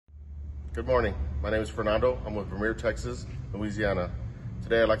Good morning. My name is Fernando. I'm with Vermeer, Texas, Louisiana.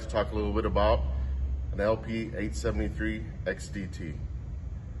 Today I'd like to talk a little bit about an LP873 XDT.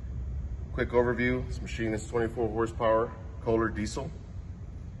 Quick overview, this machine is 24 horsepower Kohler diesel,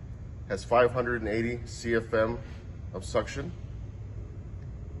 has 580 CFM of suction,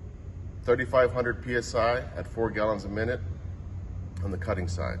 3,500 PSI at 4 gallons a minute on the cutting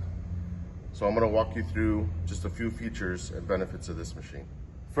side. So I'm going to walk you through just a few features and benefits of this machine.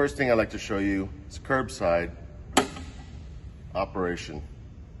 First thing I'd like to show you is curbside operation.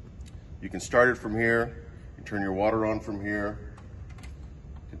 You can start it from here, you turn your water on from here,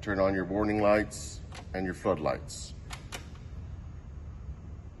 you can turn on your warning lights and your floodlights.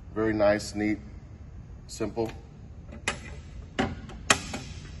 Very nice, neat, simple.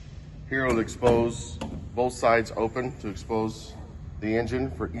 Here it'll expose both sides open to expose the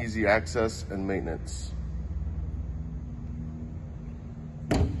engine for easy access and maintenance.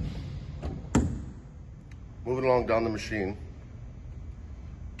 Moving along down the machine,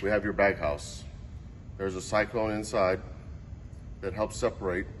 we have your bag house. There's a cyclone inside that helps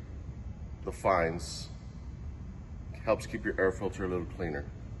separate the fines, helps keep your air filter a little cleaner.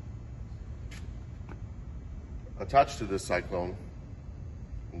 Attached to this cyclone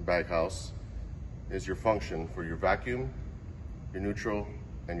and bag house is your function for your vacuum, your neutral,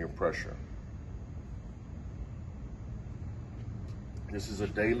 and your pressure. This is a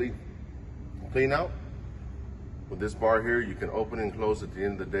daily clean out. With this bar here, you can open and close at the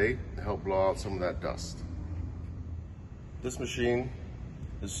end of the day to help blow out some of that dust. This machine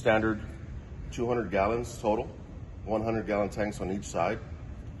is standard 200 gallons total, 100 gallon tanks on each side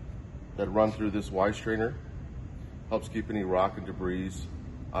that run through this Y strainer. Helps keep any rock and debris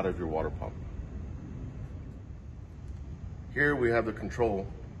out of your water pump. Here we have the control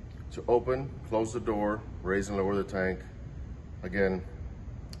to open, close the door, raise and lower the tank. Again,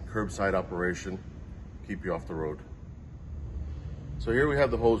 curbside operation, keep you off the road. So here we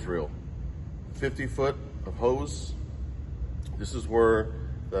have the hose reel, 50 foot of hose. This is where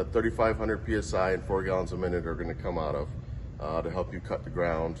the 3,500 PSI and 4 gallons a minute are gonna come out of to help you cut the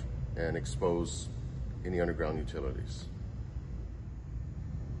ground and expose any underground utilities.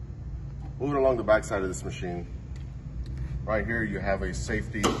 Moving along the back side of this machine, right here you have a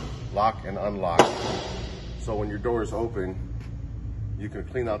safety lock and unlock. So when your door is open, you can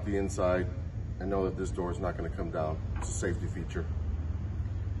clean out the inside and know that this door is not going to come down. It's a safety feature.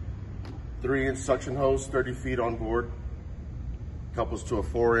 3-inch suction hose, 30 feet on board, couples to a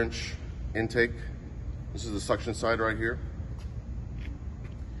 4-inch intake. This is the suction side right here.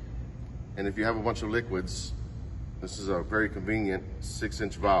 And if you have a bunch of liquids, this is a very convenient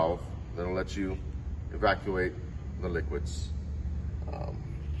 6-inch valve that'll let you evacuate the liquids.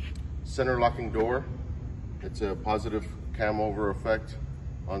 Center locking door. It's a positive cam over effect.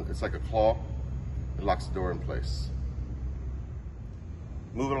 It's like a claw. It locks the door in place.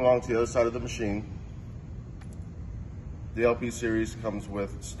 Moving along to the other side of the machine, the LP series comes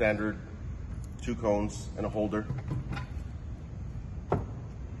with standard 2 cones and a holder.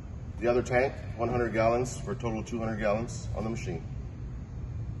 The other tank, 100 gallons for a total of 200 gallons on the machine.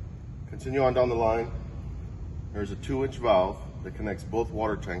 Continue on down the line. There's a 2-inch valve that connects both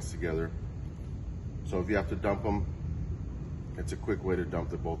water tanks together. So if you have to dump them, it's a quick way to dump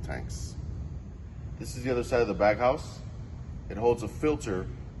both tanks. This is the other side of the bag house. It holds a filter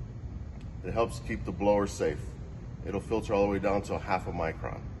that helps keep the blower safe. It'll filter all the way down to 0.5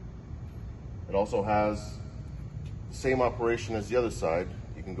 micron. It also has the same operation as the other side.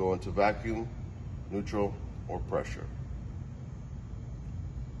 You can go into vacuum, neutral, or pressure.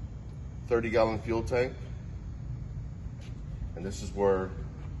 30-gallon fuel tank. And this is where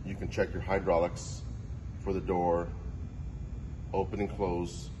you can check your hydraulics for the door, open and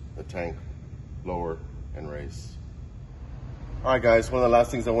close the tank, lower and raise. All right guys, one of the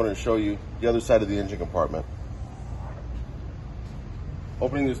last things I wanted to show you, the other side of the engine compartment.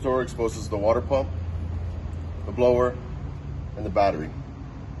 Opening this door exposes the water pump, the blower, and the battery.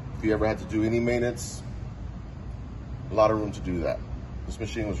 If you ever had to do any maintenance, a lot of room to do that. This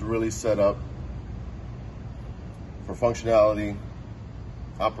machine was really set up for functionality,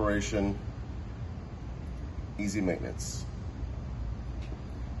 operation, easy maintenance.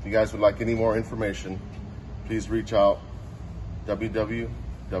 If you guys would like any more information, please reach out,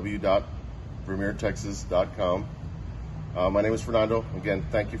 www.vermeertexas.com. My name is Fernando. Again,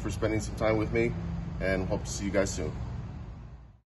 thank you for spending some time with me and hope to see you guys soon.